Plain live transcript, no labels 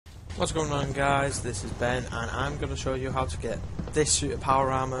What's going on, guys? This is Ben, and I'm going to show you how to get this suit of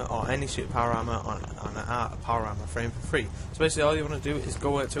power armor or any suit of power armor on a power armor frame for free. So basically all you want to do is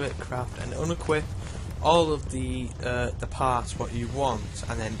go to it, craft and unequip all of the parts what you want,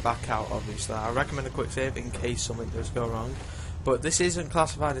 and then back out. Obviously I recommend a quick save in case something does go wrong, but this isn't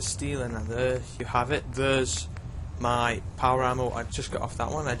classified as stealing, and there you have it. There's my power armor. I just got off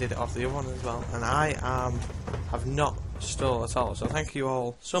that one, I did it off the other one as well, and I have not stole at all. So thank you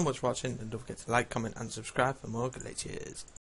all so much for watching, and don't forget to like, comment and subscribe for more glitches.